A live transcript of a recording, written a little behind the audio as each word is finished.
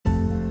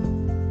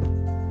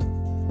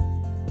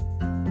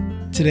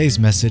Today's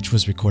message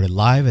was recorded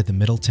live at the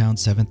Middletown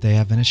Seventh-day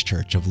Adventist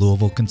Church of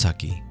Louisville,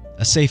 Kentucky,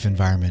 a safe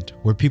environment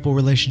where people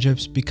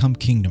relationships become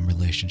kingdom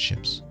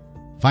relationships.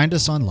 Find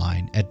us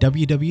online at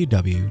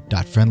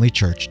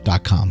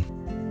www.friendlychurch.com.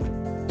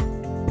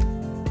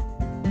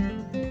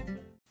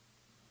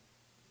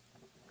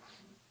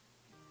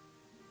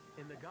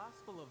 In the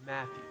Gospel of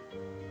Matthew,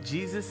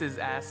 Jesus is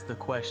asked the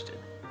question,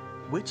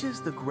 "Which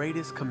is the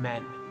greatest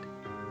commandment?"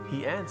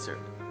 He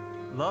answered,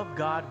 "Love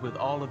God with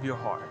all of your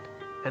heart,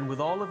 and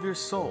with all of your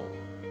soul,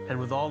 and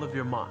with all of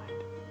your mind.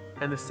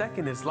 And the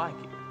second is like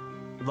it,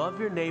 love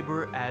your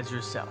neighbor as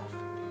yourself."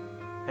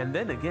 And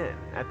then again,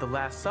 at the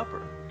Last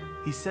Supper,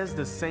 he says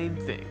the same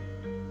thing,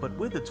 but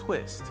with a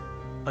twist.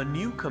 "A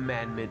new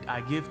commandment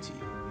I give to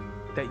you,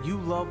 that you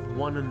love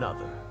one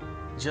another.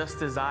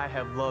 Just as I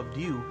have loved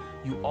you,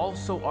 you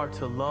also are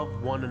to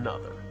love one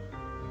another.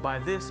 By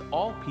this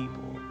all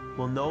people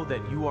will know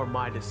that you are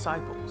my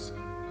disciples."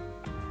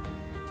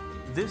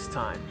 This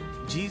time,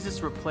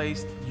 Jesus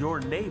replaced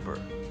your neighbor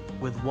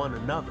with one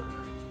another.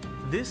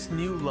 This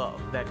new love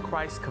that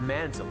Christ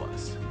commands of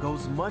us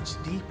goes much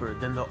deeper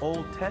than the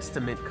Old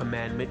Testament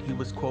commandment he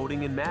was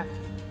quoting in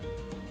Matthew.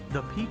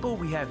 The people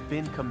we have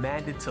been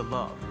commanded to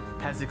love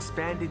has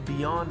expanded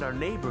beyond our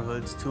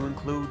neighborhoods to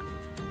include,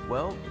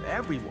 well,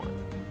 everyone.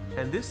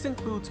 And this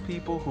includes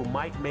people who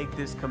might make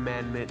this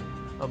commandment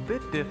a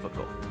bit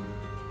difficult,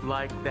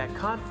 like that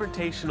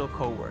confrontational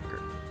coworker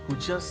who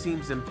just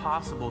seems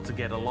impossible to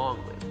get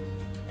along with,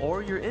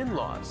 or your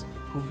in-laws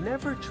who've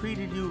never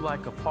treated you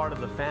like a part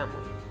of the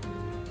family,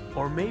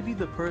 or maybe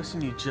the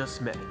person you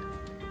just met,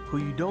 who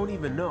you don't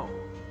even know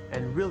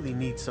and really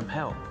need some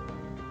help.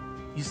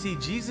 You see,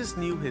 Jesus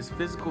knew his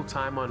physical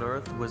time on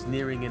earth was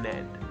nearing an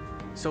end.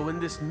 So in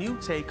this new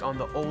take on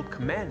the old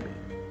commandment,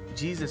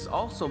 Jesus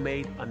also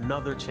made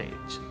another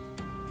change.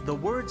 The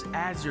words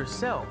 "as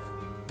yourself"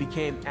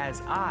 became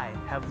 "as I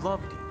have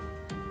loved you."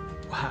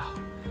 Wow,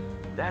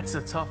 that's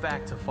a tough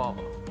act to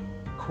follow.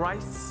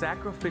 Christ's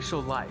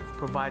sacrificial life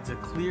provides a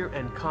clear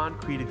and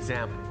concrete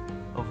example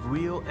of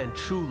real and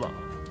true love.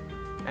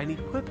 And he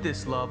put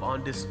this love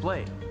on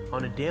display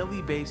on a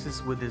daily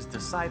basis with his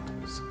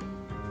disciples.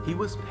 He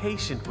was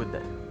patient with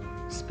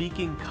them,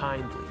 speaking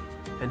kindly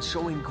and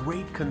showing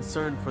great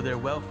concern for their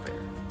welfare.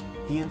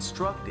 He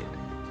instructed,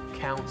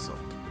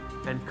 counseled,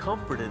 and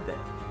comforted them,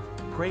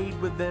 prayed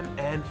with them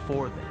and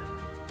for them.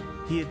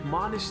 He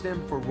admonished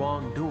them for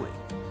wrongdoing,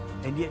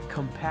 and yet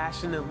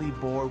compassionately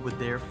bore with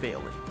their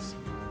failings.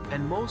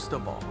 And most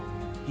of all,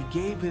 he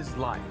gave his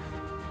life,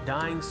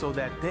 dying so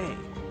that they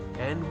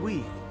and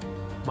we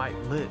might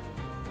live.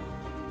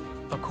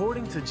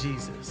 According to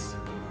Jesus,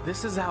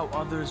 this is how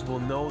others will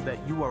know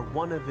that you are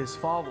one of his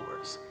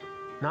followers,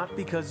 not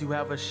because you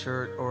have a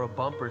shirt or a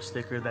bumper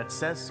sticker that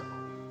says so,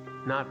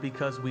 not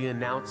because we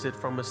announce it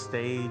from a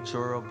stage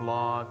or a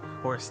blog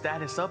or a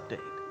status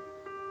update,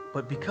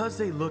 but because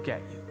they look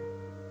at you,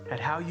 at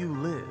how you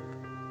live,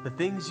 the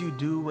things you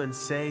do and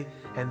say,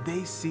 and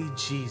they see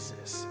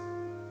Jesus.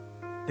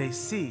 They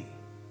see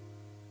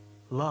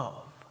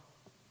love.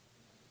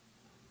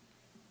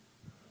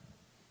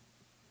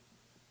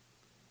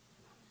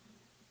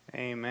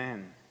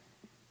 Amen.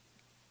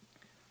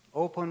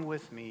 Open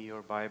with me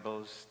your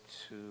Bibles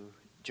to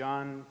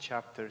John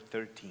chapter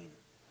 13.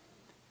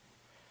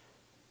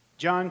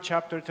 John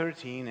chapter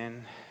 13,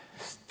 and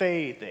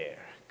stay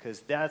there,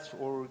 because that's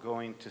what we're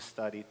going to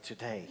study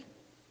today.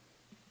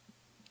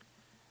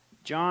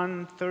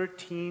 John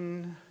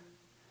 13,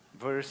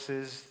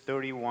 verses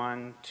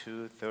 31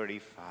 to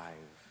 35.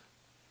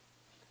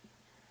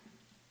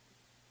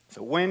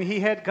 So when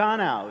he had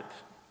gone out,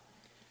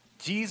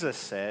 Jesus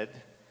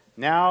said,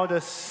 "Now the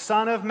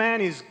Son of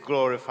Man is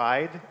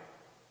glorified,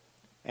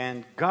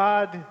 and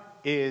God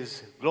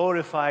is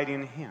glorified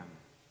in him.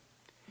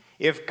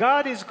 If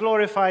God is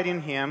glorified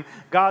in him,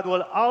 God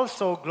will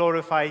also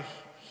glorify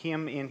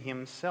him in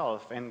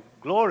himself and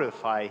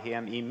glorify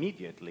him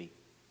immediately.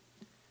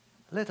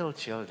 Little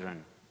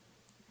children,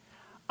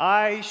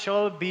 I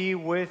shall be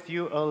with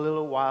you a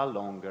little while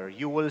longer.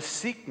 You will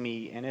seek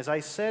me, and as I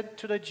said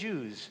to the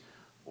Jews,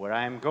 where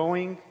I am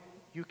going,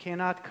 you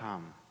cannot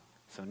come.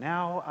 So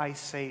now I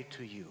say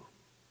to you,"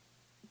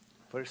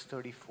 verse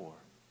 34,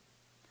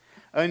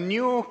 "A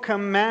new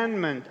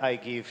commandment I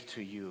give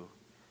to you,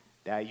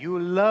 that you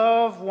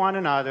love one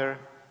another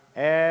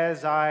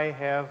as I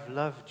have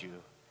loved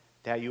you,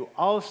 that you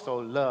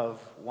also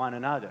love one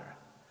another.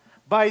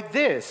 By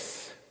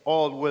this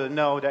all will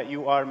know that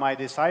you are my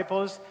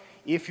disciples,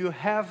 if you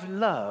have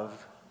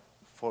love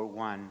for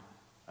one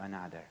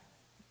another."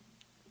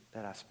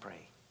 Let us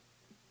pray.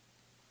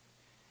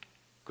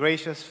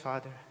 Gracious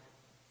Father,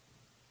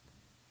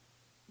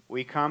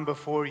 we come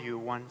before you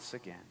once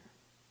again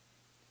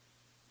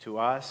to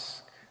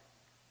ask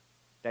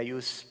that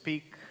you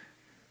speak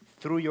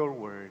through your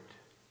word,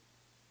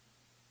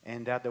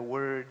 and that the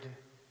word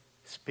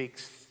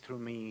speaks through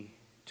me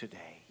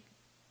today.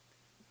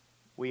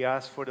 We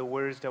ask for the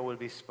words that will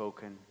be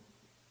spoken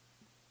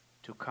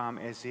to come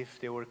as if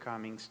they were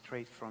coming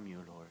straight from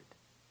you, Lord.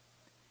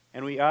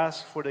 And we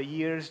ask for the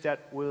ears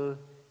that will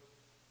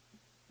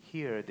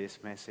hear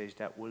this message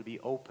that will be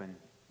open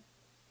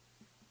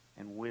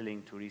and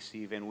willing to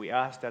receive. And we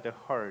ask that the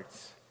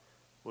hearts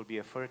will be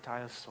a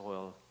fertile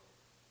soil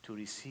to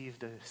receive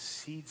the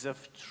seeds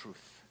of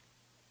truth,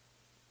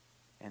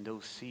 and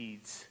those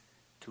seeds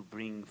to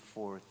bring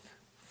forth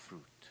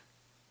fruit.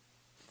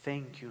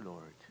 Thank you,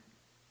 Lord.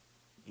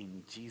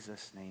 In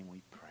Jesus' name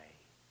we pray.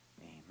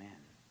 Amen.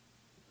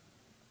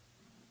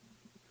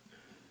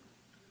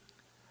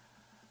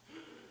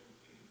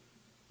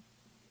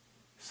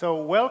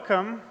 So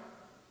welcome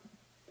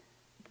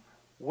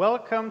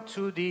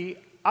to the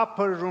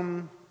upper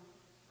room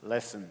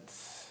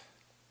lessons.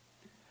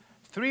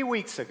 3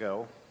 weeks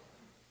ago,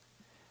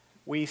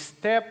 we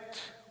stepped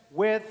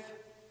with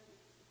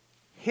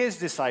his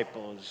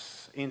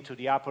disciples into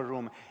the upper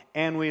room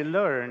and we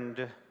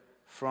learned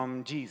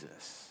from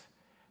Jesus.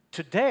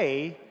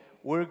 Today,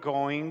 we're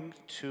going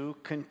to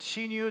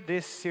continue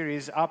this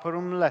series, Upper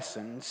Room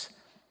Lessons.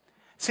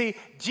 See,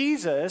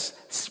 Jesus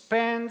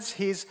spends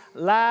his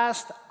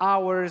last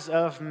hours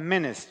of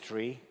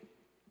ministry,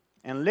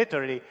 and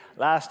literally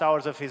last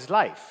hours of his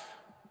life,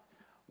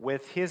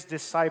 with his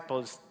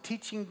disciples,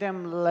 teaching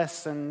them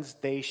lessons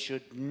they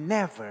should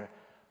never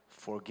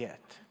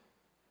forget.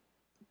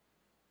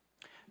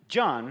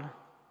 John,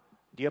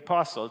 the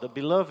apostle, the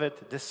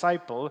beloved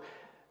disciple,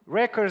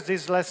 records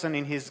this lesson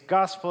in his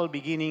gospel,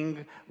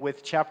 beginning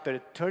with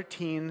chapter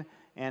 13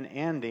 and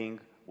ending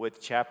with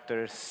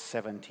chapter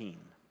 17.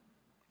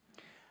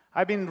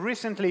 I've been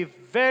recently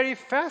very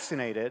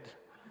fascinated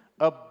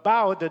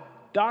about the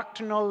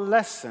doctrinal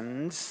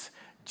lessons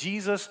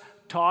Jesus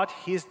taught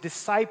his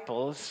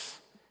disciples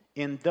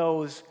in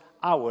those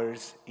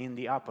hours in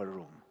the upper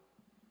room.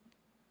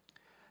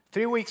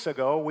 3 weeks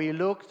ago, we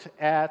looked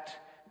at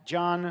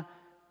John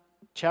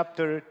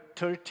chapter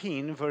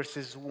 13,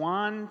 verses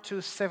 1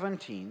 to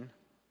 17,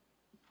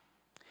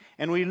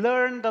 and we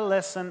learned the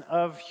lesson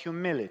of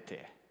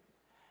humility.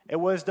 It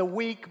was the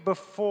week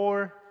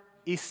before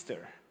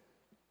Easter.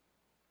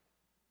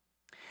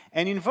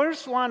 And in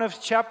verse 1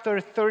 of chapter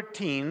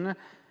 13,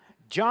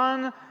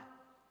 John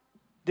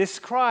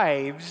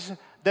describes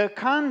the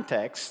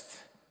context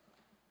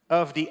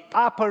of the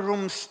upper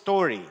room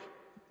story.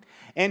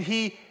 And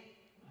he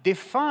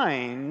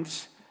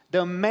defines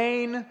the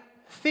main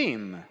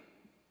theme.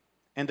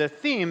 And the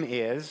theme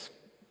is,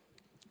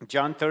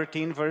 John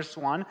 13, verse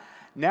 1,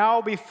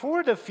 "Now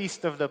before the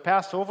feast of the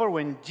Passover,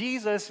 when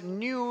Jesus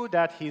knew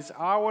that his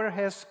hour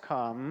has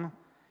come,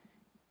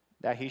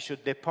 that he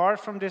should depart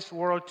from this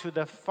world to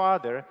the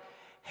Father,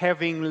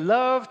 having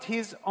loved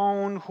his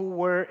own who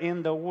were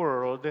in the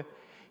world,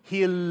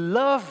 he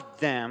loved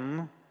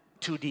them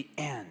to the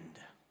end."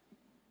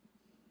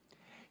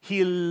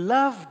 He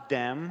loved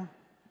them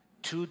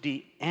to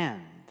the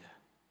end.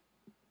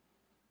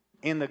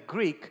 In the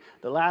Greek,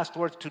 the last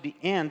word "to the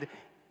end,"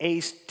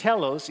 eis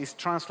telos, is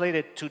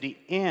translated to the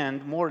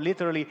end, more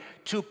literally,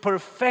 to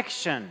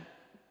perfection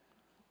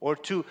or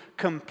to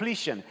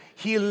completion.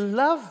 He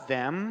loved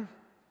them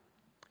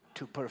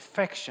to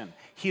perfection.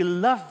 He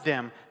loved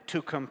them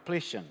to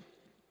completion.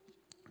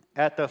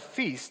 At the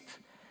feast,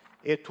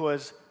 it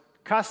was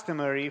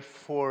customary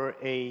for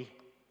a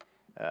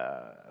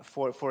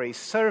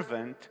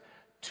servant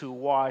to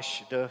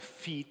wash the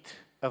feet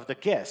of the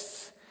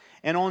guests.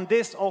 And on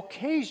this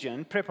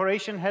occasion,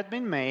 preparation had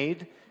been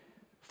made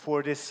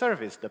for this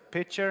service. The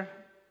pitcher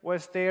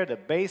was there, the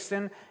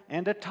basin,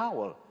 and the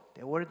towel.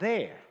 They were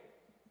there,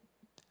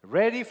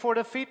 ready for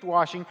the feet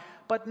washing,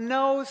 but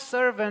no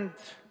servant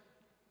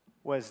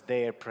was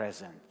there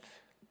present.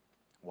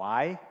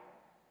 Why?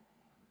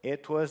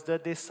 It was the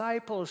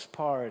disciples'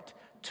 part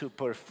to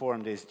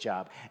perform this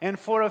job. And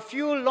for a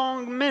few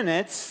long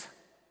minutes,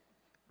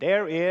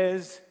 there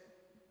is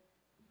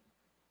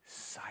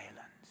silence.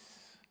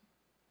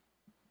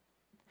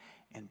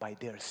 And by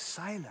their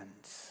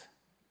silence,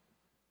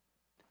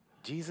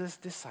 Jesus'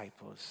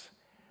 disciples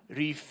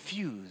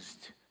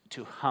refused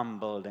to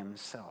humble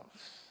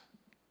themselves.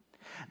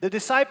 The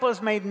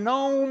disciples made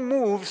no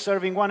move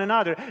serving one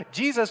another.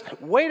 Jesus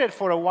waited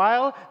for a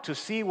while to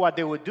see what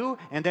they would do,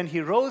 and then he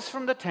rose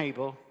from the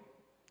table.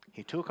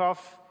 He took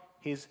off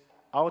his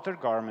outer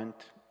garment,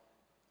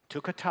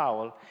 took a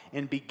towel,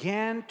 and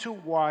began to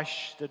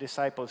wash the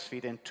disciples'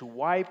 feet and to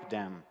wipe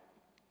them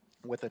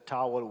with a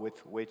towel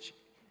with which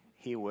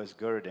he was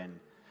girded.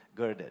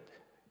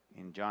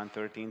 In John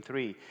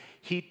 13:3,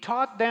 he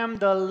taught them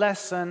the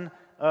lesson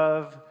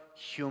of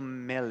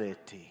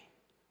humility.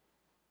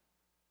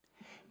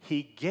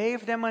 He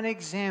gave them an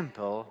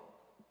example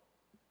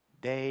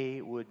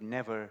they would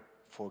never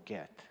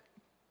forget.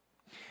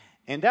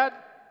 And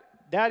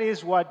that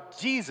is what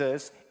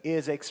Jesus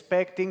is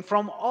expecting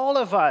from all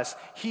of us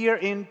here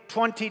in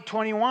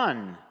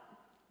 2021.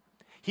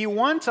 He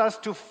wants us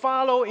to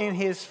follow in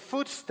his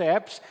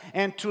footsteps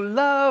and to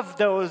love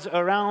those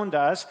around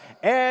us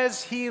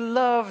as he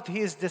loved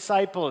his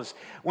disciples.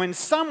 When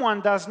someone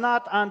does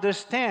not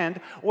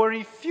understand or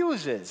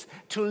refuses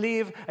to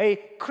live a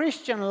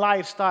Christian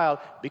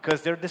lifestyle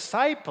because they're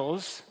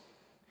disciples,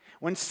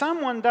 when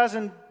someone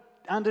doesn't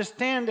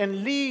understand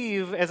and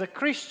live as a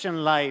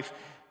Christian life,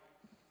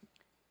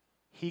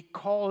 He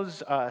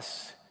calls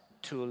us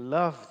to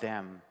love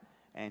them,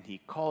 and He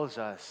calls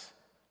us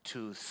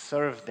to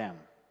serve them.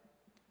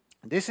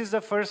 This is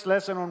the first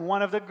lesson on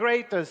one of the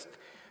greatest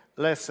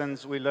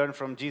lessons we learn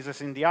from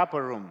Jesus in the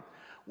upper room.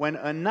 When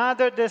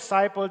another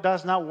disciple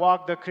does not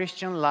walk the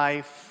Christian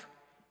life,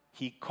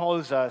 He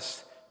calls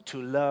us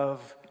to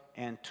love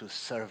and to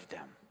serve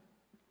them.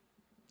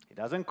 He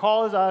doesn't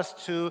call us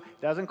to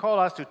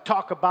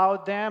talk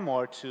about them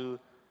or to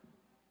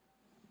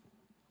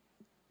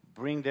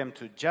bring them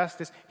to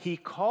justice. He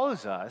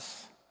calls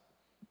us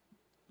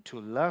to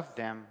love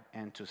them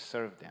and to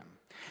serve them.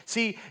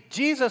 See,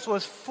 Jesus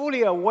was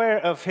fully aware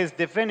of His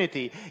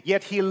divinity,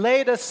 yet He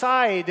laid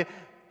aside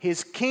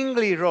His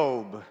kingly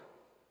robe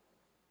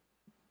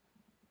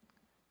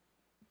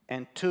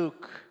and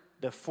took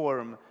the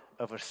form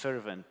of a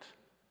servant.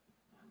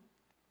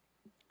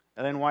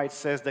 Ellen White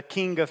says, the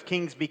King of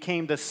Kings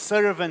became the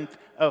servant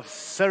of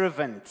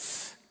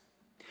servants.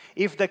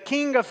 If the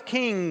King of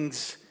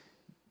Kings,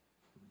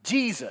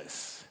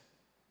 Jesus,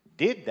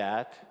 did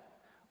that,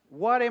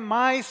 what am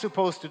I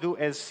supposed to do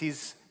as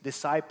His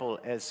disciple,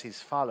 as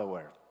His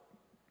follower?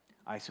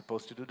 I'm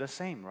supposed to do the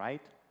same,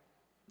 right?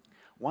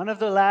 One of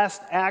the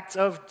last acts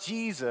of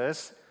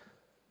Jesus,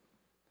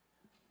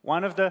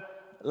 one of the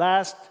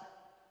last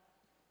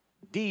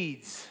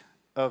deeds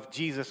of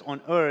Jesus on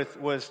earth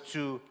was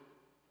to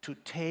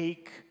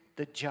take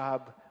the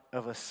job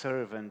of a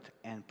servant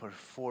and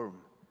perform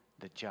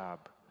the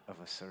job of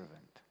a servant.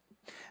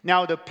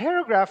 Now, the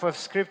paragraph of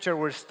Scripture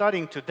we're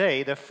studying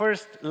today, the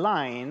first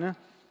line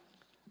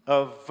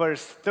of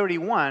verse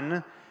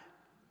 31,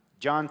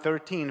 John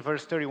 13,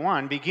 verse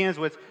 31, begins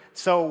with,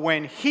 so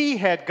when He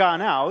had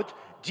gone out,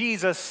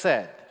 Jesus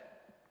said.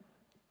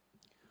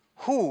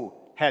 Who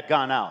had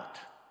gone out?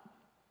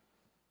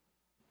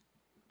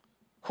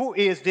 Who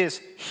is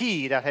this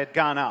He that had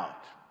gone out?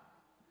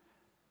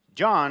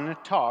 John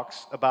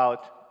talks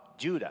about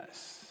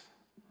Judas.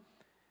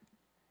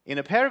 In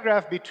a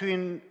paragraph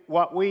between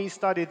what we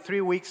studied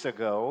 3 weeks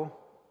ago,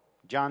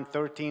 John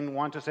 13,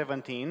 1 to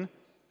 17,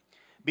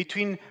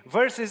 between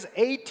verses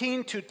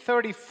 18 to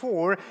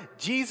 34,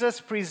 John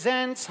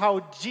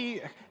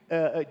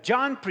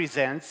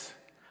presents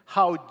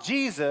how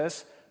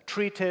Jesus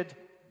treated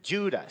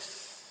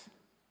Judas.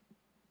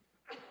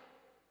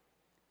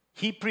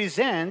 He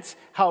presents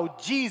how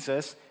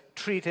Jesus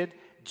treated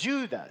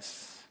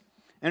Judas.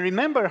 And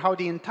remember how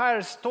the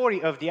entire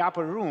story of the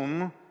upper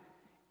room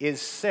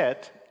is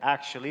set,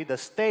 actually, the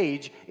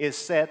stage is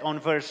set on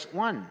verse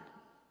 1.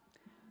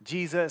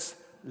 Jesus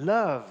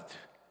loved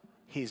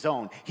His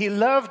own. He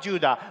loved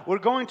Judah. We're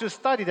going to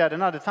study that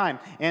another time.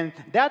 And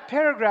that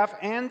paragraph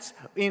ends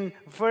in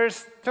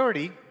verse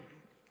 30,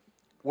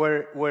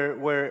 where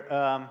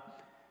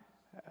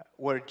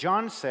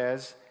John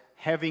says,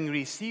 having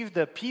received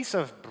a piece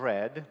of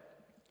bread,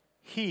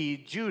 he,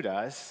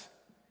 Judas,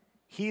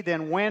 he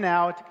then went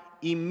out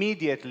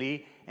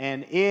immediately,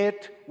 and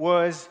it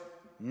was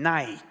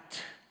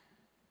night.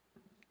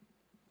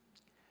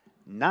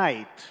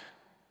 Night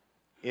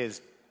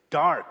is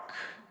dark.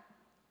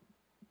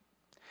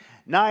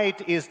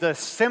 Night is the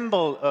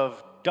symbol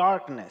of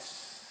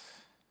darkness.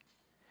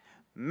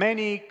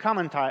 Many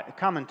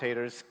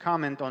commentators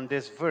comment on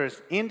this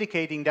verse,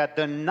 indicating that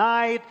the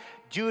night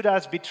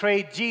Judas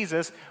betrayed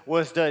Jesus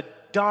was the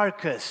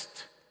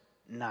darkest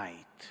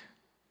night.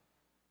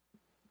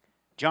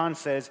 John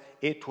says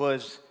it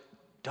was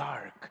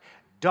dark.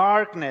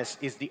 Darkness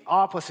is the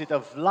opposite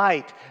of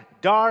light.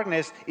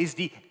 Darkness is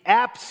the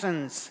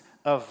absence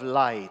of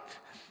light.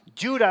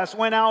 Judas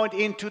went out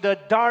into the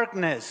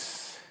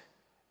darkness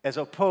as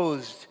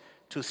opposed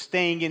to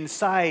staying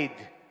inside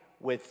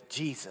with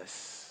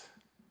Jesus.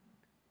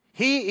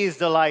 He is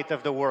the light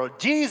of the world.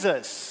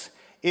 Jesus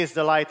is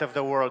the light of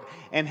the world.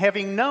 And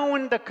having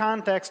known the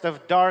context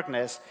of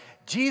darkness,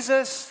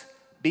 Jesus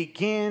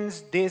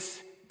begins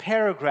this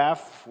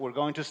paragraph we're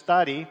going to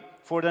study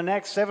for the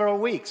next several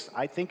weeks.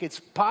 I think it's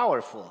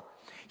powerful.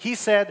 He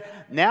said,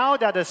 now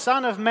that the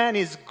Son of Man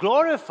is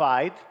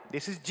glorified,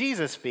 this is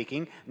Jesus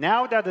speaking,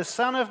 now that the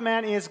Son of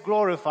Man is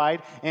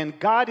glorified and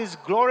God is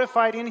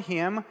glorified in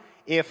Him,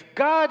 if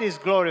God is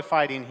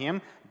glorified in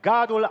Him,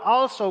 God will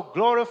also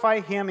glorify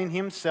Him in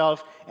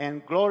Himself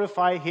and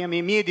glorify Him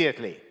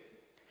immediately.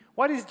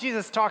 What is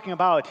Jesus talking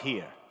about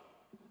here?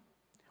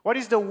 What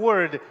is the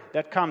word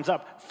that comes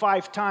up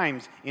 5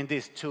 times in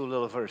these 2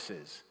 little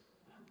verses?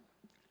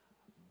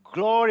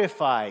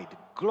 Glorified,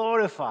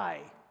 glorify,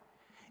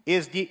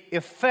 is the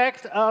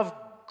effect of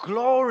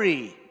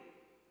glory.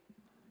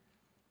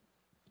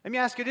 Let me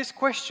ask you this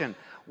question.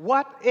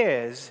 What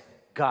is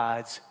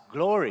God's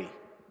glory?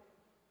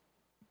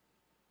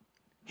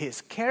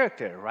 His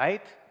character,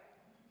 right?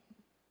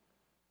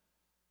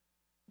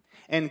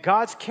 And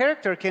God's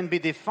character can be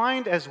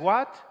defined as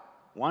what?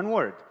 One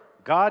word.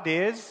 God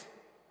is,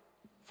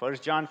 1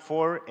 John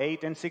 4,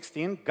 8 and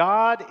 16,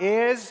 God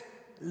is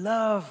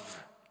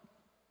love.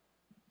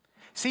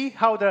 See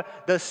how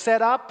the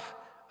setup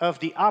of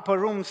the upper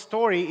room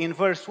story in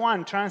verse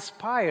 1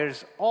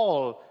 transpires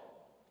all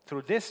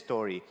through this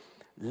story.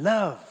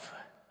 Love.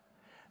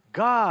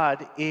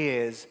 God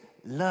is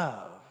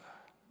love.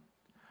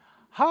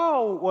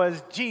 How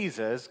was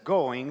Jesus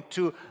going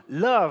to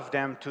love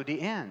them to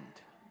the end?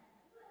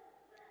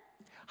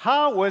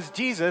 How was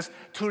Jesus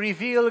to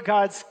reveal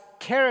God's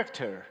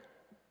character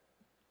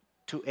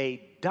to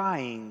a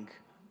dying,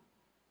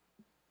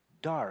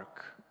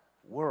 dark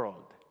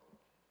world?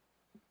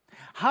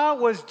 How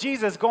was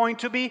Jesus going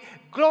to be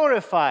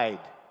glorified?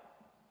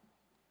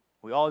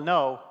 We all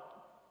know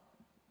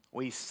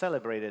we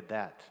celebrated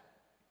that,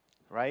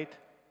 right?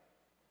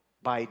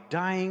 By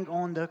dying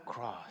on the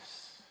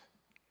cross.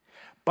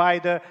 By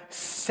the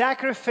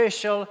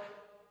sacrificial,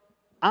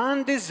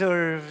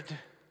 undeserved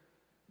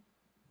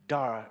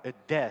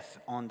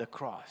death on the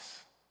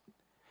cross.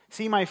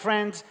 See, my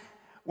friends,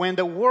 when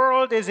the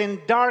world is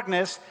in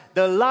darkness,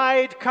 the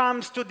light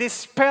comes to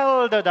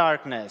dispel the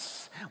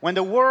darkness. When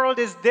the world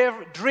is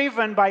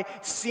driven by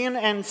sin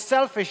and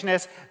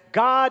selfishness,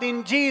 God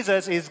in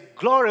Jesus is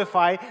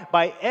glorified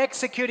by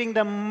executing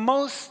the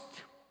most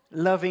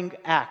loving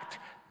act,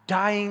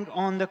 dying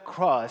on the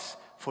cross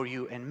for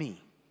you and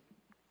me.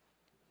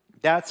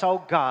 That's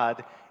how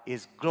God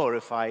is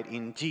glorified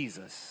in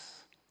Jesus.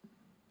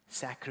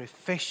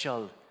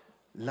 Sacrificial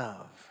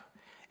love.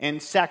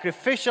 And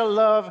sacrificial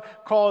love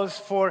calls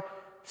for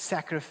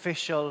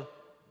sacrificial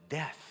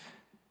death.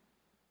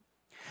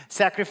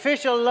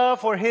 Sacrificial love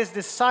for his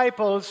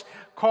disciples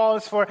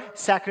calls for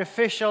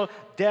sacrificial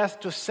death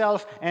to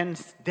self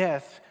and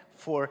death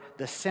for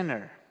the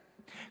sinner.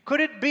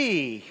 Could it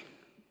be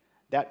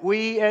that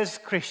we as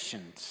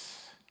Christians,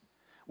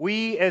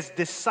 we as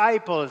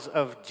disciples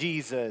of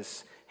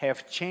Jesus,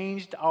 have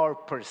changed our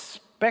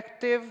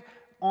perspective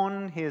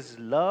on his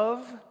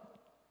love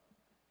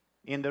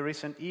in the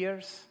recent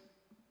years?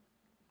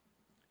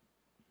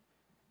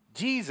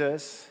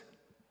 Jesus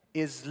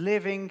is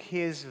living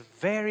his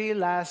very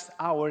last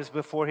hours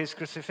before his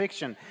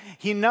crucifixion.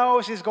 He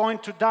knows he's going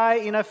to die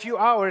in a few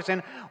hours,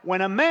 and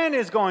when a man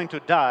is going to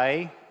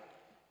die,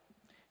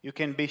 you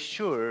can be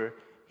sure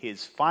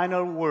his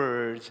final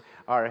words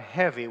are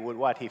heavy with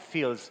what he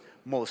feels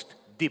most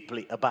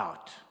deeply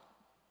about.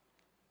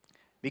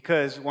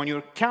 Because when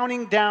you're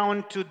counting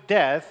down to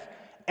death,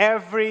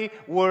 every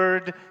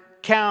word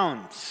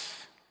counts.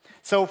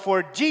 So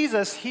for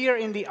Jesus here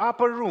in the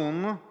upper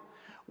room,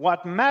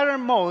 what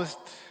matters most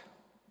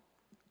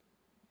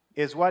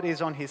is what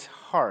is on his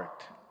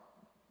heart.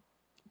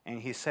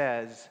 And he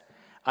says,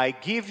 I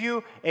give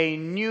you a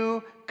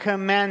new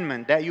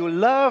commandment, that you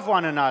love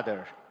one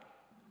another.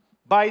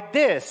 By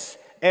this,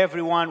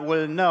 everyone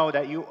will know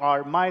that you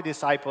are my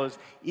disciples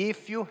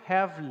if you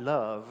have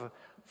love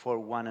for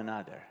one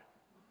another.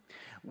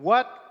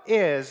 What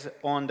is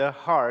on the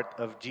heart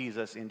of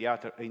Jesus in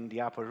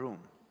the upper room?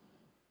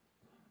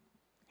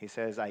 He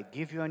says, I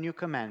give you a new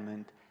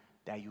commandment,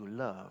 that you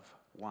love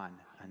one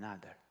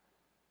another.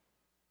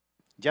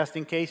 Just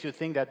in case you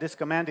think that this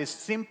command is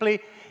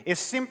simply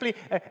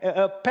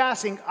a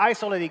passing,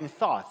 isolating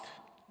thought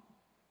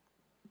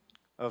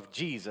of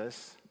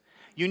Jesus,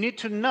 you need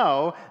to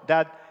know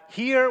that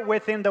here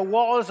within the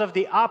walls of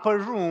the upper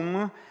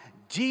room,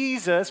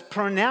 Jesus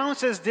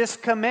pronounces this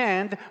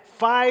command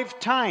 5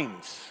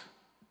 times.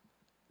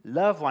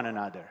 Love one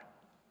another.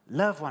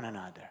 Love one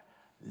another.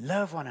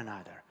 Love one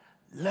another.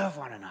 Love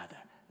one another.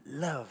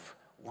 Love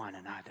one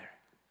another.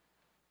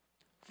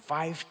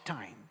 5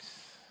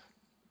 times.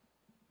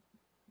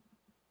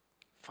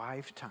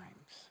 5 times.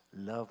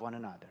 Love one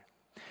another.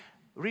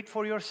 Read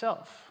for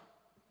yourself.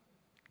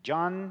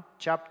 John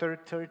chapter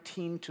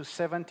 13 to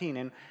 17.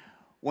 And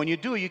when you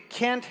do, you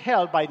can't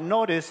help but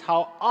notice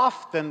how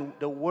often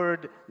the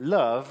word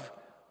love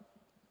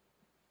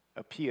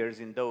appears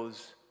in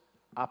those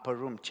upper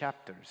room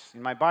chapters.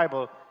 In my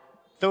Bible,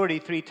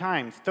 33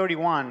 times,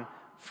 31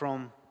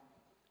 from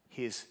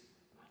his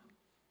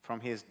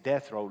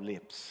death row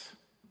lips.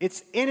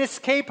 It's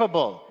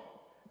inescapable.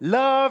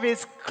 Love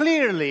is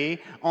clearly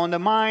on the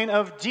mind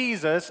of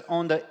Jesus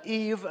on the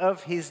eve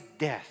of his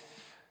death.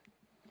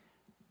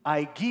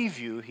 I give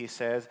you, he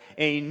says,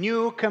 a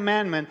new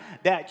commandment,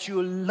 that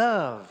you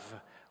love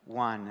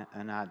one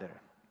another.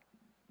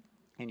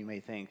 And you may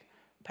think,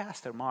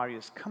 Pastor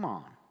Marius, come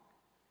on.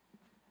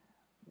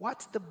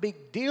 What's the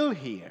big deal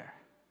here?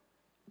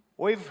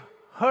 We've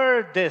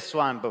heard this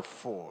one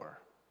before.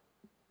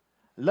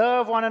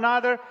 Love one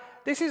another.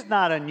 This is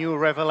not a new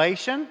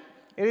revelation.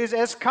 It is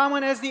as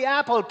common as the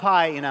apple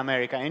pie in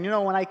America. And you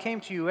know, when I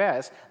came to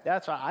U.S.,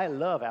 that's why I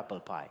love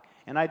apple pie.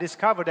 And I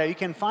discovered that you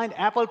can find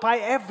apple pie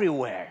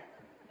everywhere.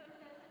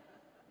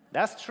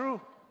 That's true.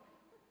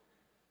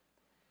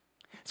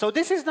 So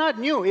this is not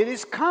new. It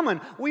is common.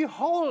 We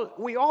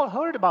all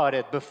heard about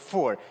it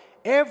before.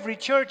 Every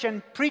church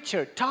and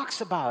preacher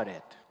talks about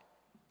it.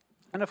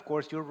 And of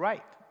course, you're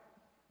right.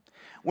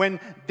 When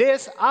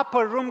this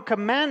upper room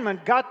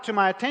commandment got to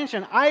my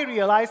attention, I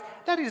realized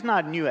that is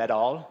not new at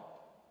all.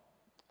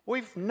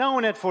 We've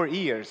known it for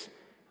years,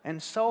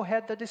 and so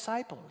had the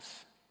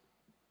disciples.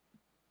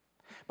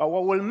 But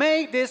what will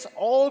make this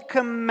old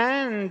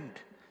command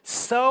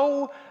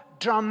so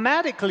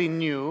dramatically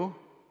new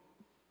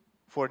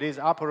for these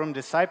upper room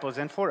disciples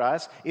and for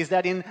us is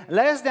that in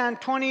less than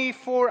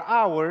 24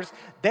 hours,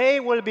 they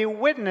will be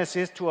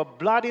witnesses to a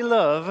bloody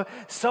love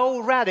so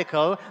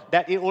radical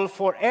that it will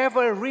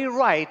forever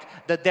rewrite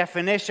the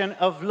definition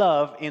of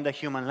love in the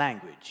human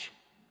language.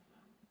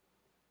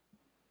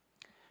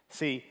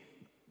 See,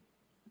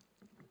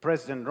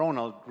 President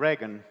Ronald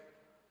Reagan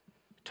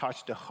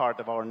touched the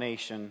heart of our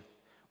nation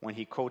when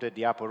he quoted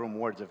the upper room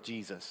words of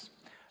Jesus.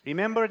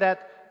 Remember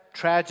that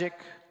tragic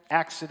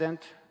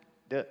accident,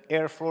 the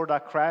Air Florida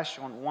crash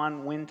on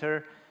one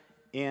winter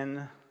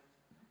in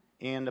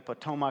the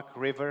Potomac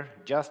River,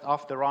 just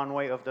off the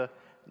runway of the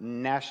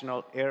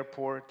National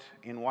Airport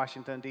in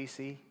Washington,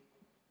 D.C.?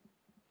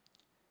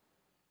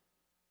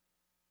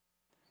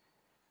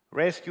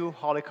 Rescue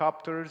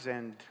helicopters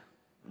and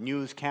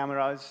news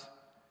cameras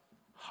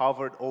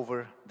hovered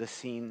over the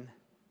scene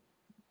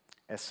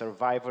as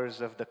survivors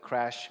of the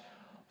crash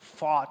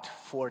fought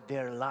for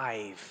their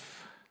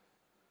life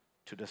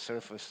to the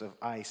surface of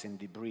ice and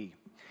debris.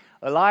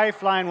 A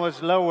lifeline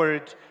was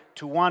lowered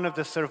to one of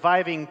the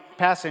surviving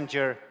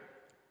passengers,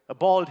 a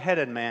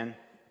bald-headed man.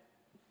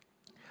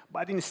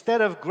 But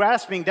instead of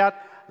grasping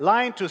that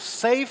line to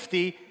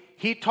safety,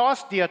 he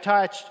tossed the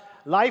attached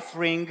life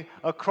ring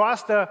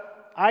across the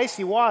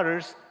icy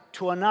waters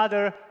to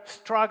another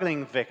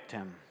struggling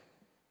victim.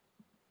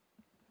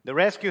 The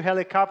rescue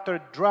helicopter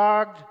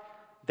dragged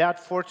that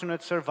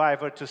fortunate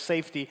survivor to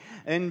safety,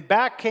 and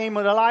back came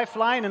the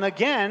lifeline, and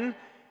again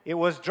it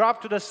was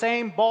dropped to the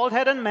same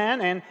bald-headed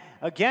man, and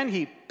again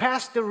he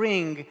passed the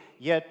ring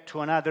yet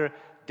to another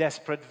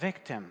desperate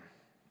victim.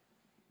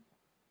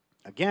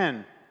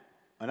 Again,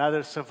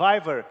 another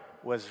survivor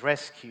was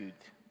rescued.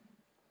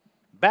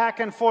 Back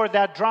and forth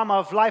that drama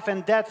of life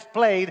and death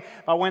played,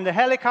 but when the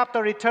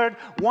helicopter returned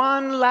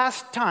one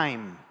last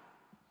time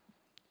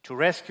to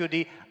rescue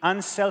the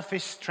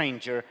unselfish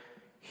stranger,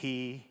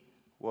 he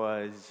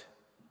was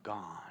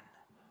gone.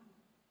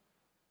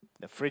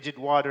 The frigid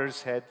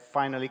waters had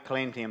finally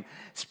claimed him.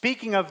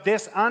 Speaking of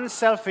this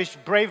unselfish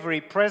bravery,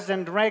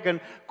 President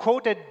Reagan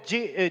quoted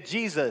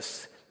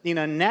Jesus in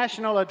a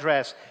national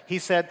address. He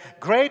said,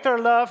 "Greater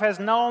love has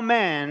no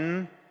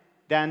man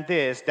than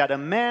this, that a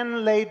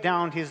man laid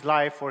down his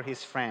life for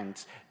his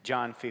friends."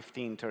 John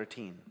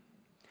 15:13.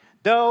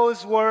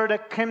 Those were the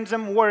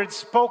kingdom words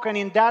spoken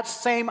in that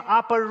same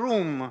upper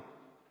room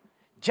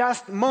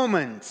just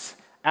moments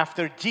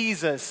after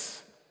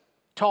Jesus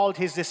told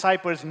his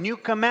disciples, "New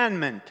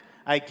commandment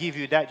I give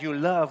you, that you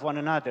love one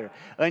another."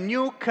 A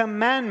new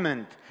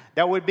commandment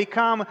that would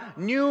become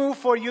new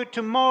for you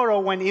tomorrow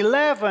when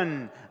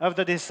 11 of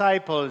the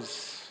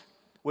disciples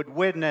would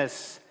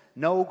witness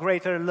no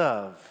greater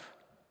love,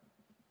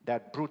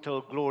 that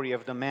brutal glory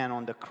of the man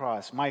on the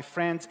cross. My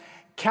friends,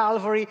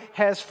 Calvary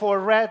has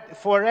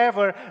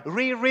forever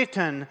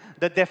rewritten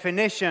the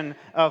definition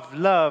of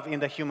love in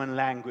the human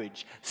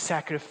language: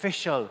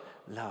 sacrificial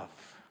love.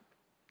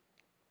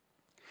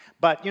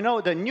 But you know,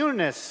 the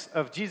newness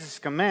of Jesus'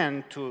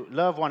 command to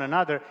love one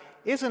another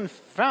isn't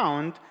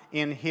found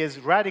in his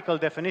radical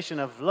definition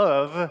of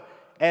love,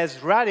 as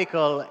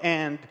radical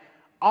and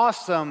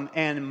awesome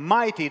and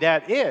mighty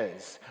that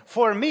is.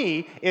 For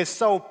me, is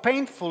so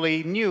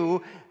painfully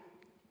new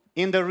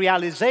in the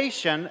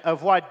realization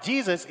of what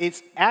Jesus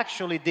is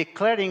actually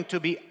declaring to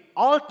be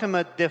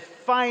ultimate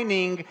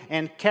defining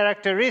and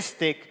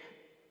characteristic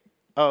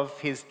of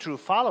his true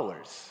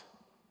followers.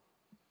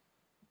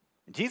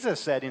 Jesus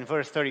said in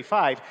verse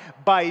 35,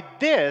 "By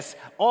this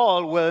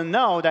all will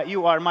know that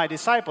you are my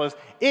disciples,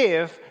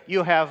 if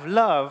you have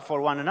love for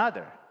one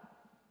another."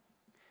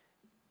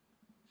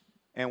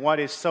 And what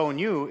is so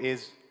new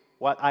is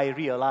what I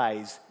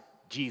realize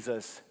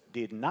Jesus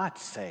did not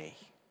say.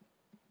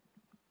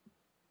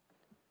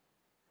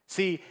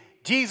 See,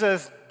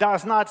 Jesus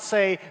does not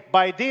say,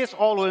 "By this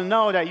all will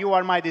know that you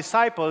are my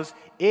disciples,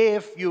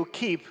 if you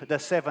keep the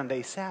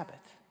 7-day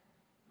Sabbath."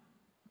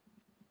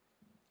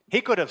 He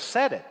could have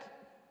said it.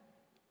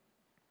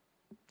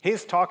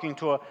 He's talking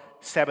to a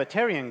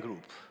Sabbatarian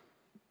group.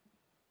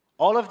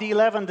 All of the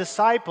 11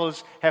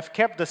 disciples have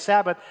kept the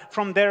Sabbath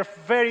from their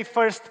very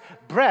first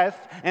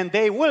breath, and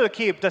they will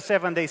keep the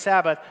 7-day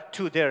Sabbath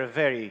to their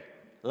very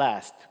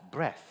last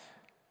breath.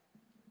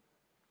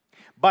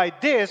 "By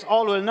this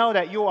all will know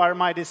that you are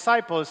my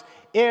disciples,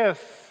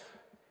 if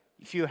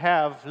you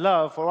have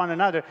love for one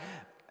another."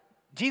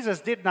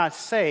 Jesus did not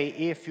say,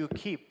 "if you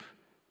keep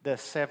the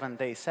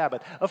 7-day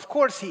Sabbath." Of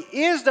course, he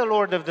is the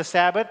Lord of the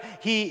Sabbath.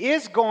 He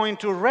is going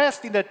to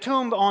rest in the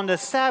tomb on the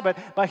Sabbath,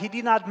 but he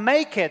did not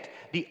make it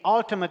the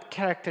ultimate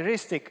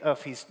characteristic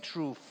of his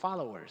true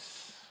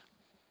followers.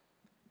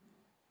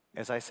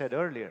 As I said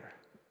earlier,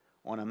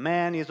 when a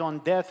man is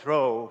on death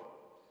row,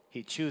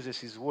 he chooses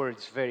his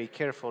words very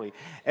carefully.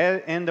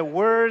 And the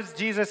words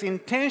Jesus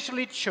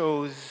intentionally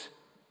chose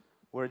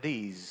were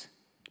these: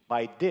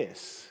 "By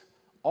this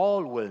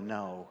all will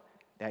know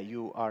that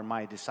you are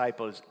my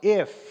disciples,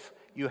 if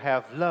you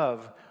have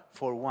love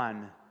for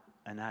one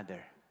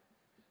another."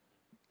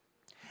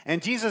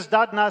 And Jesus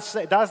does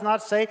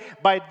not say,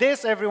 "By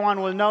this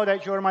everyone will know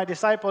that you are my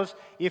disciples,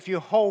 if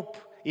your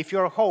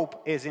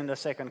hope is in the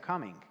second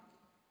coming."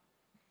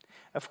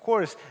 Of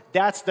course,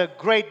 that's the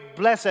great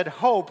blessed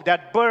hope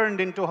that burned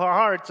into the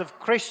hearts of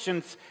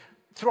Christians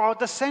throughout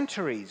the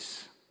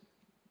centuries.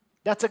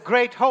 That's a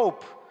great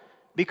hope,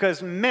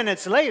 because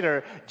minutes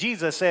later,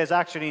 Jesus says,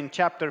 actually in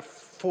chapter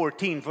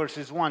 14,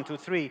 verses 1 to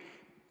 3,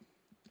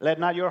 "Let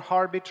not your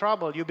heart be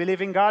troubled. You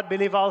believe in God,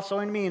 believe also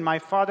in me. In my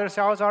Father's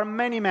house are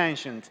many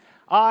mansions.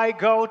 I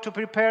go to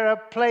prepare a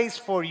place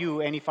for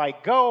you. And if I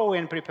go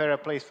and prepare a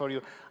place for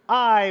you,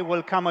 I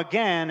will come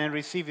again and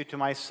receive you to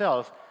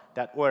myself,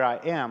 that where I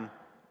am,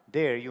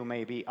 there you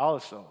may be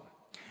also."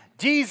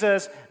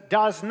 Jesus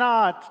does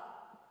not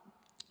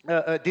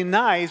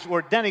denies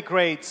or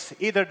denigrates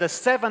either the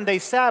 7-day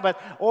Sabbath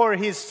or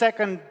his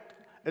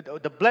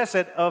the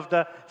blessed of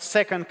the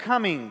second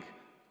coming.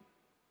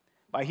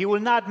 But he will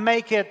not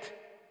make it,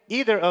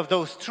 either of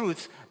those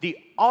truths, the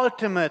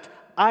ultimate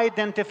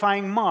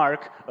identifying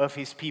mark of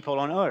his people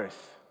on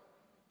earth.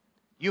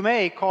 You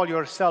may call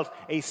yourself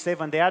a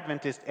Seventh-day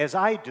Adventist, as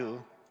I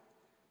do,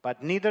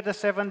 but neither the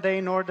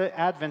Seventh-day nor the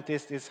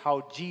Adventist is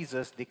how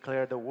Jesus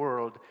declared the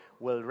world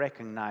will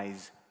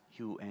recognize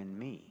you and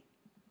me.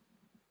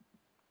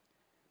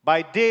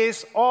 "By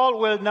this all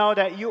will know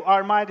that you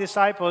are my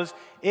disciples,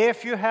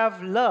 if you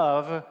have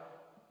love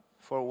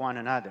for one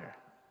another."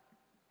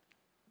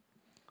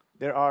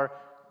 There are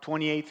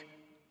 28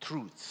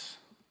 truths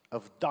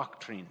of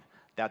doctrine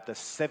that the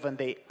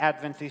Seventh-day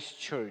Adventist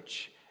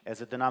Church as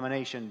a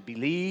denomination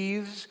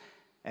believes,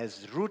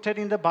 as rooted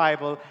in the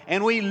Bible,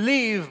 and we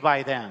live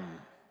by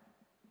them.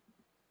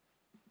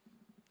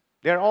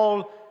 They're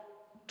all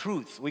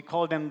truths. We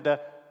call them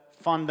the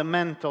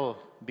fundamental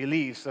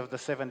beliefs of the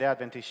Seventh-day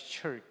Adventist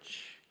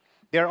Church.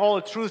 They're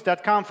all truths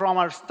that come from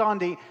our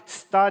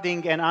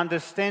studying and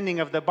understanding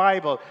of the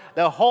Bible,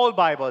 the whole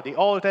Bible, the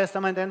Old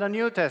Testament and the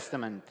New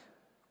Testament.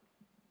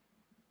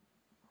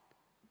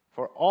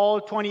 For all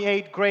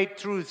 28 great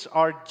truths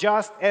are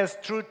just as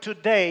true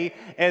today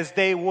as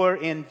they were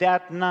in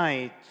that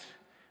night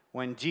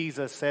when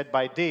Jesus said,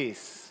 by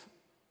this,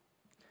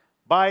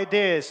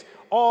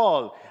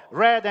 all,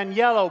 red and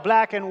yellow,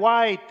 black and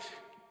white,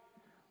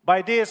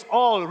 by this,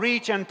 all,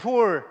 rich and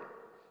poor,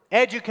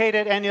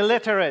 educated and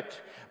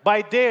illiterate,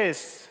 by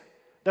this,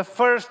 the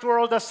first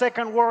world, the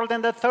second world,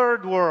 and the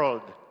third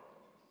world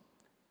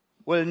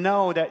will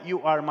know that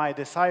you are my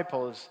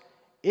disciples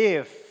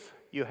if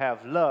you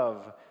have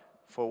love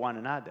for one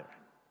another.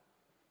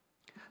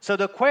 So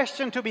the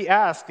question to be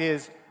asked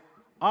is,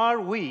 are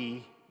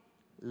we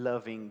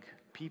loving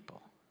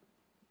people?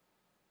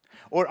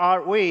 Or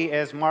are we,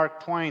 as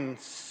Mark Twain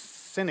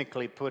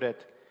cynically put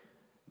it,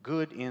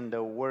 good in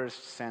the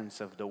worst sense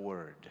of the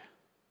word?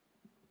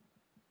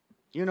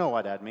 You know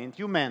what that means.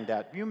 You meant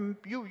that.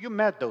 You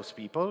met those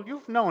people.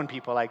 You've known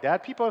people like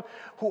that. People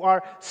who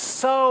are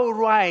so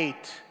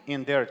right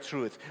in their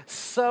truth,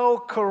 so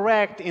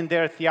correct in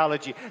their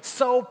theology,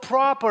 so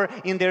proper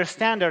in their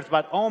standards,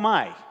 but oh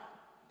my,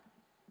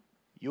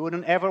 you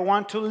wouldn't ever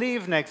want to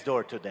live next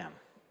door to them.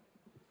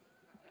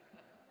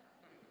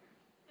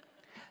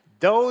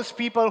 Those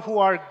people who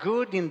are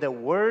good in the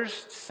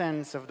worst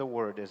sense of the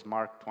word, as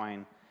Mark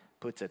Twain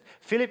puts it.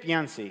 Philip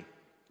Yancey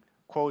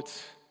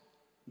quotes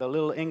the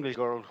little English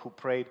girl who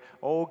prayed,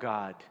 "Oh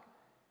God,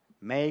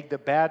 make the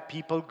bad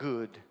people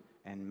good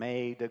and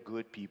make the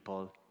good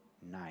people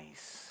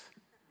nice."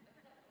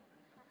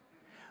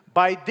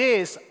 By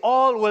this,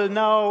 all will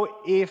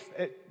know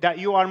that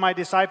you are my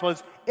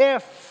disciples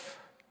if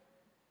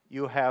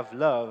you have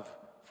love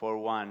for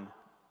one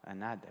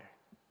another.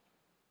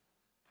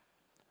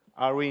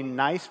 Are we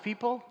nice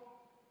people?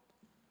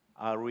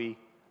 Are we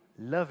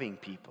loving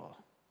people?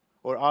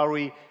 Or are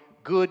we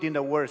good in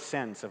the worst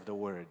sense of the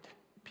word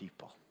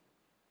people?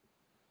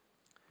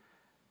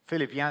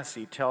 Philip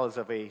Yancey tells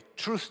of a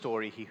true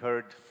story he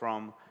heard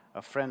from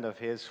a friend of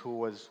his who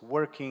was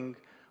working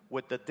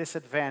with the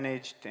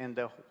disadvantaged and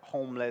the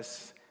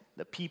homeless,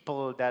 the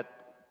people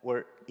that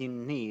were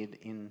in need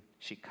in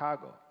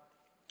Chicago.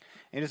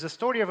 It is a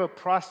story of a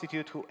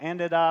prostitute who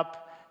ended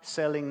up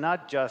selling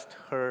not just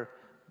her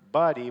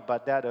body,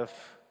 but that of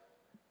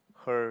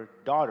her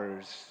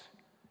daughters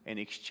in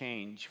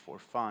exchange for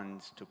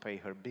funds to pay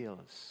her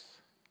bills.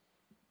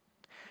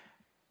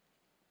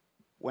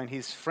 When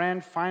his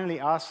friend finally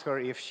asked her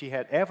if she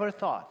had ever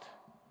thought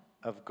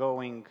of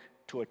going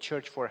to a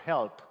church for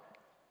help,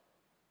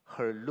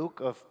 her look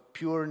of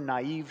pure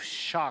naive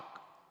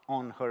shock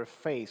on her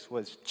face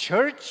was,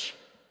 "Church?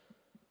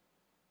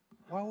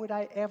 Why would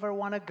I ever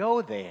want to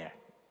go there?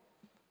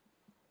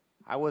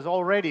 I was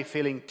already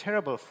feeling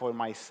terrible for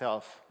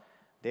myself.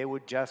 They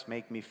would just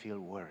make me feel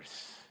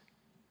worse."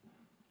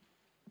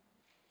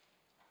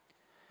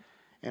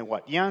 And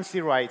what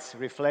Yancey writes,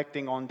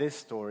 reflecting on this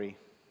story,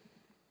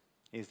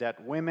 is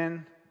that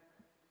women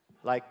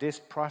like this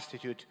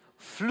prostitute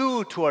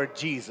flew toward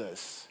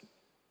Jesus,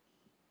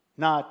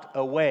 not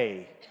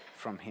away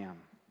from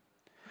him.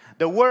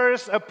 The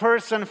worse a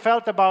person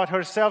felt about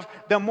herself,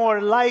 the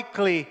more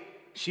likely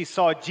she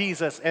saw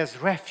Jesus as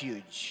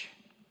refuge.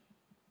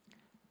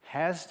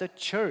 Has the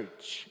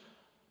church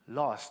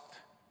lost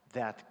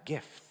that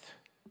gift?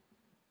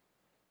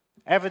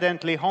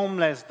 evidently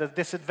homeless, the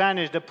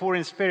disadvantaged, the poor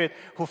in spirit,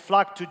 who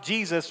flocked to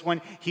Jesus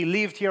when he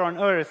lived here on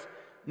earth,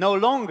 no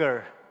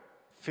longer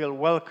feel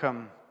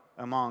welcome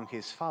among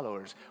his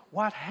followers.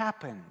 What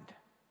happened?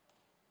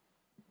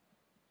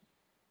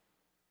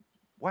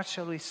 What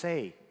shall we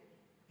say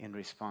in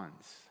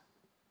response?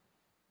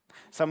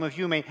 Some of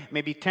you may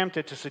be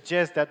tempted to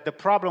suggest that the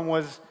problem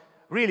was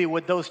really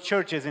with those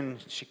churches in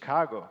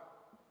Chicago.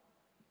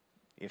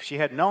 If she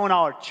had known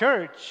our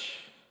church,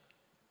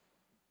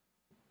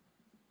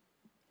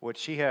 would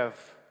she have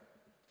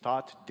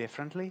thought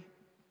differently?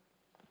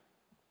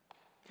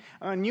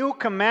 A new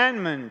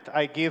commandment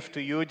I give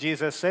to you,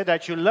 Jesus said,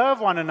 that you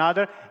love one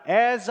another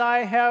as I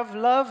have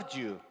loved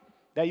you,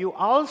 that you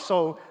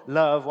also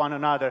love one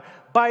another.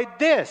 By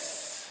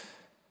this,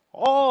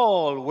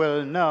 all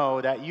will know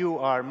that you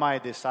are my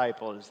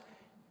disciples,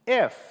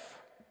 if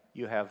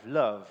you have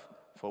love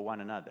for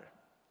one another.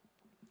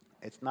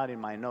 It's not in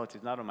my notes,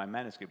 it's not on my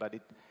manuscript, but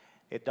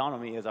it dawned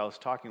on me as I was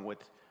talking with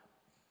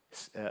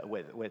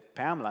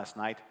Pam last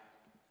night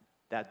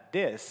that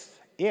this,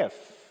 if,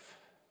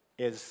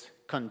 is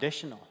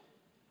conditional.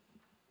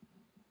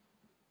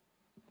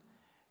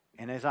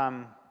 And as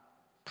I'm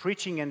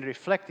preaching and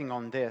reflecting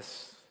on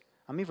this,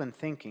 I'm even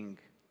thinking,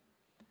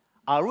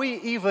 are we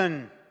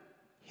even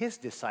his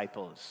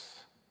disciples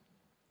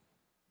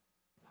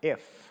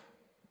if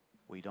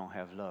we don't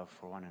have love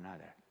for one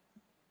another?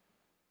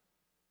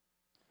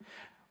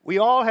 We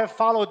all have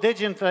followed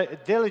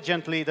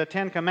diligently the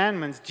Ten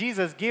Commandments.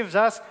 Jesus gives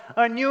us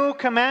a new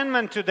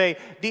commandment today,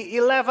 the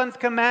 11th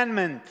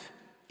commandment,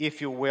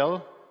 if you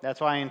will. That's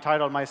why I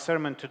entitled my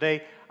sermon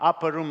today,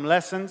 Upper Room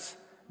Lessons,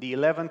 the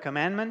 11th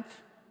commandment.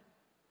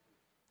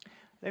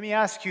 Let me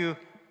ask you a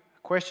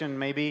question,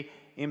 maybe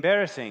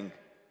embarrassing.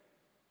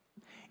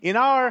 In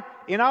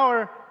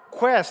our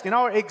quest, in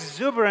our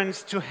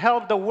exuberance to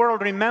help the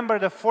world remember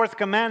the 4th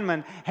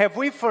commandment, have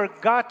we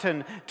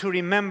forgotten to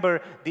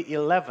remember the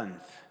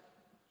 11th?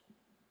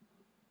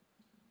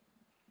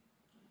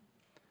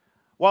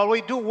 While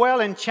we do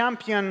well and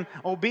champion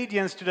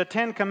obedience to the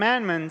 10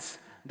 commandments,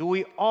 do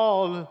we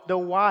all the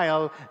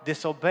while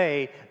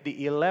disobey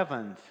the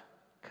 11th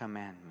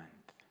commandment?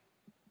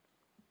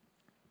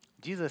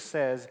 Jesus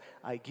says,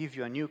 I give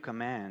you a new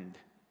command,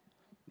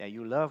 that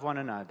you love one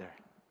another.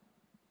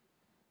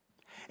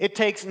 It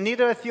takes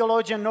neither a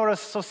theologian nor a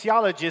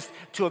sociologist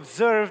to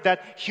observe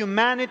that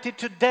humanity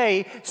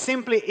today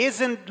simply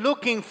isn't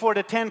looking for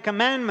the 10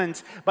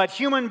 commandments, but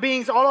human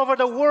beings all over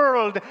the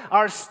world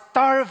are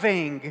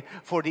starving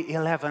for the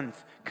 11th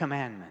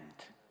commandment.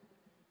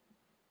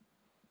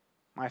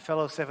 My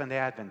fellow Seventh-day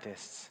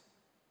Adventists,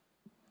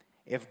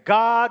 if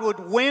God would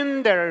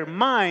win their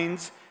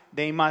minds,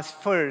 they must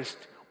first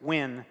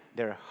win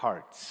their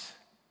hearts.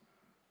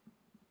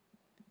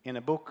 In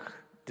a book,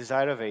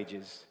 Desire of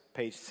Ages,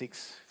 page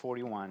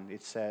 641,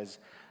 it says,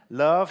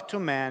 love to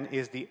man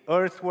is the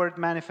earthward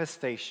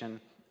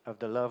manifestation of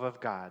the love of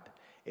God.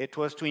 It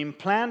was to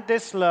implant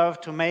this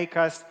love to make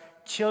us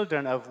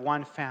children of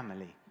one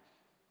family,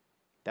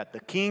 that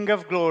the King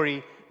of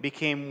glory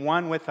became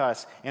one with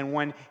us. And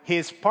when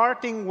his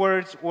parting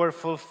words were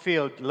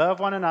fulfilled,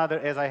 love one another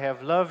as I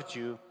have loved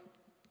you,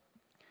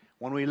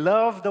 when we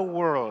love the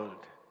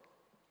world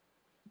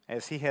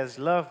as he has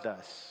loved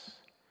us,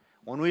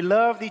 when we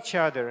loved each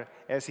other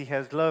as he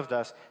has loved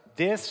us,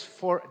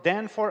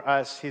 then for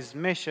us his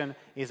mission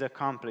is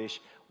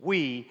accomplished.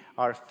 We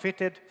are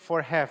fitted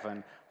for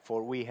heaven,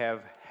 for we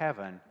have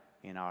heaven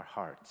in our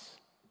hearts.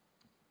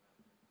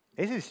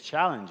 This is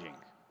challenging.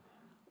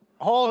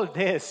 All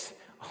these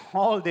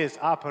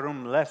upper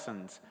room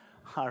lessons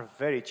are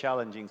very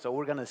challenging. So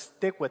we're going to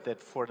stick with it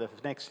for the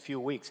next few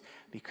weeks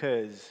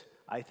because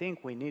I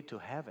think we need to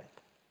have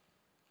it.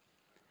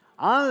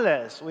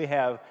 Unless we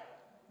have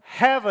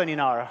heaven in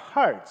our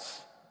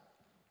hearts,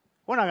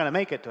 we're not going to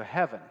make it to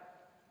heaven.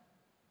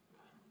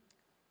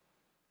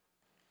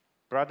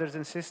 Brothers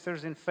and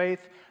sisters in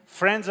faith,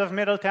 friends of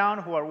Middletown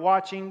who are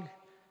watching,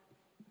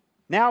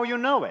 now you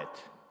know it.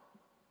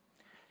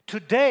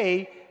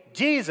 Today,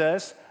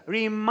 Jesus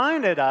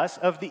reminded us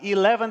of the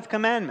 11th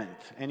commandment.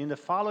 And in the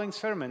following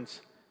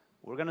sermons,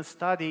 we're going to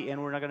study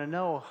and we're not going to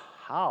know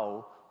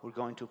how we're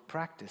going to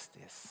practice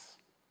this.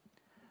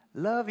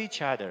 Love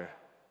each other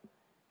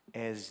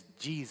as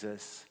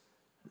Jesus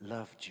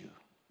loved you.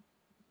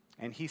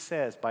 And he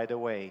says, by the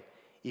way,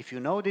 if you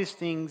know these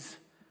things,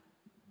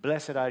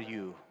 blessed are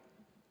you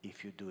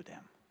if you do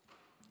them.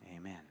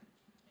 Amen.